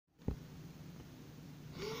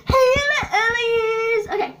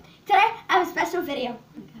Okay, today I have a special video.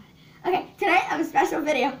 Okay, today I have a special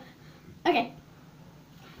video. Okay,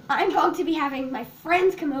 I'm going to be having my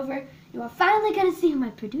friends come over. You are finally going to see who my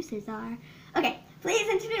producers are. Okay, please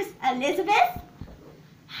introduce Elizabeth.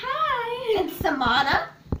 Hi. And Samana.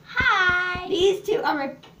 Hi. These two are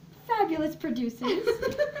my fabulous producers.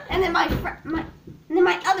 And then my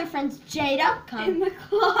other friends, Jada, come. In the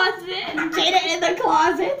closet. Jada in the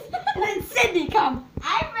closet. And then Sydney, come.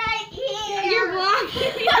 I'm right here. You're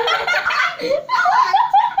blocking me.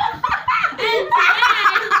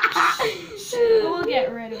 We'll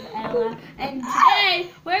get rid of Ella. And today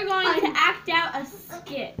we're going to act out a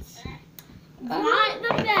skit. Not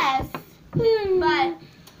the best, but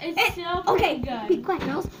it's still pretty good. Be quiet,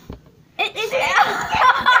 girls. It is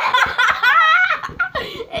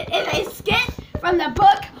a skit from the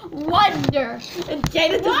book Wonder. And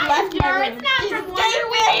Jada just left my room. It's not from Wonder.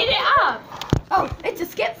 We made it up. Oh, it's a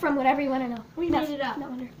skit from whatever you want to know. We made it up. Not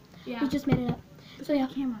Wonder. Yeah. We just made it up. So yeah,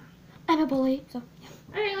 Camera. I'm a bully. So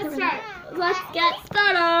Okay, let's start. Let's get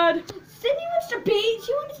started. Sydney wants to be.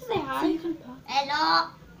 She wanted to say hi. So you can pause. Hello.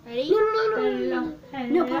 Ready? No. Hello.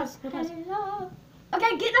 No pause. No pause.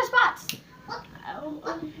 Okay, get in our spots.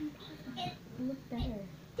 Look better.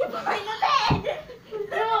 Get behind the bed.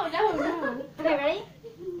 No. Okay, ready?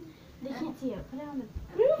 They can't see it. Put it on the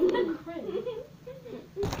crib.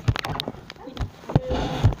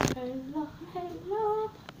 Hello.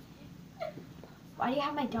 Why do you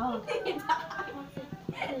have my dog? It's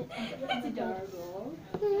adorable.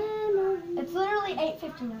 It's literally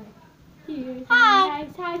 8:59. Here's Hi. a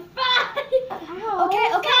nice high five. Okay.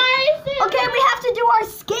 Okay, we have to do our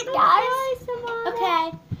skit, guys.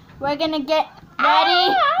 Okay, we're gonna get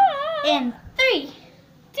ready in 3,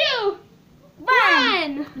 2,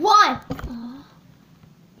 1. 1.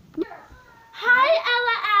 Hi,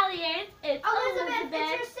 Ella Alliers. It's Elizabeth, it's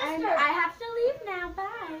your sister. And I have to leave now.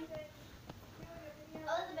 Bye.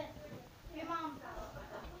 Elizabeth, your mom.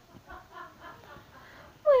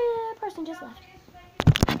 Well, person just left.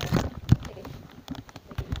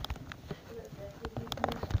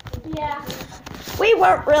 Yeah. We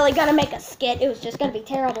weren't really gonna make a skit. It was just gonna be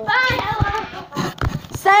terrible. Bye, Ella.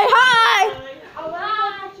 Say hi.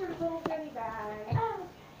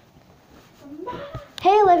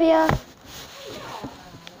 Hey, Olivia.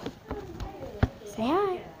 Say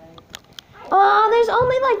hi. Oh, there's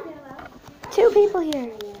only like 2 people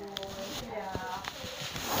here.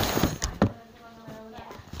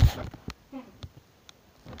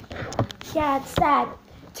 Yeah, it's sad.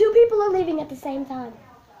 2 people are leaving at the same time.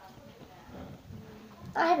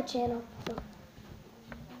 I have a channel. So.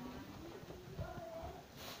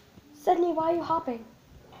 Sydney, why are you hopping?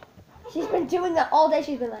 She's been doing that all day.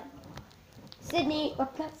 She's been like, Sydney, or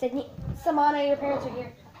not Sydney, Samana, your parents are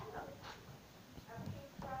here.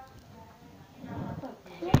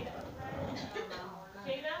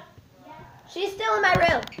 She's still in my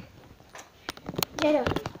room. Jada.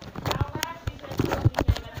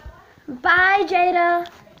 Bye, Jada.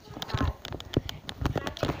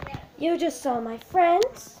 You just saw my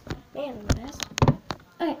friends. Man, I'm the best.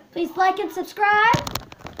 Okay, please like and subscribe.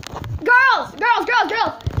 Girls!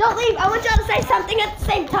 Don't leave. I want y'all to say something at the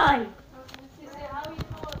same time.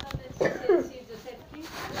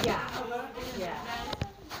 Yeah.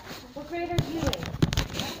 What grade are you in?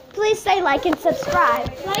 Please say like and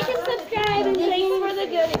subscribe. Like and subscribe and thanks for the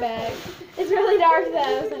goodie bag. It's really dark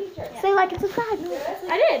though. Say like and subscribe.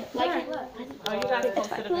 I did. Like and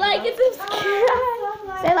subscribe. Like and subscribe.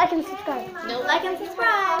 Say like and subscribe. No, like and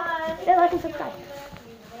subscribe. Say like and subscribe.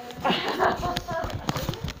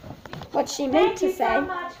 What she meant to say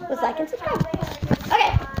was like and subscribe.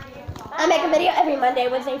 Okay. I make a video every Monday,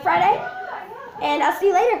 Wednesday, Friday. And I'll see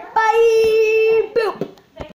you later. Bye.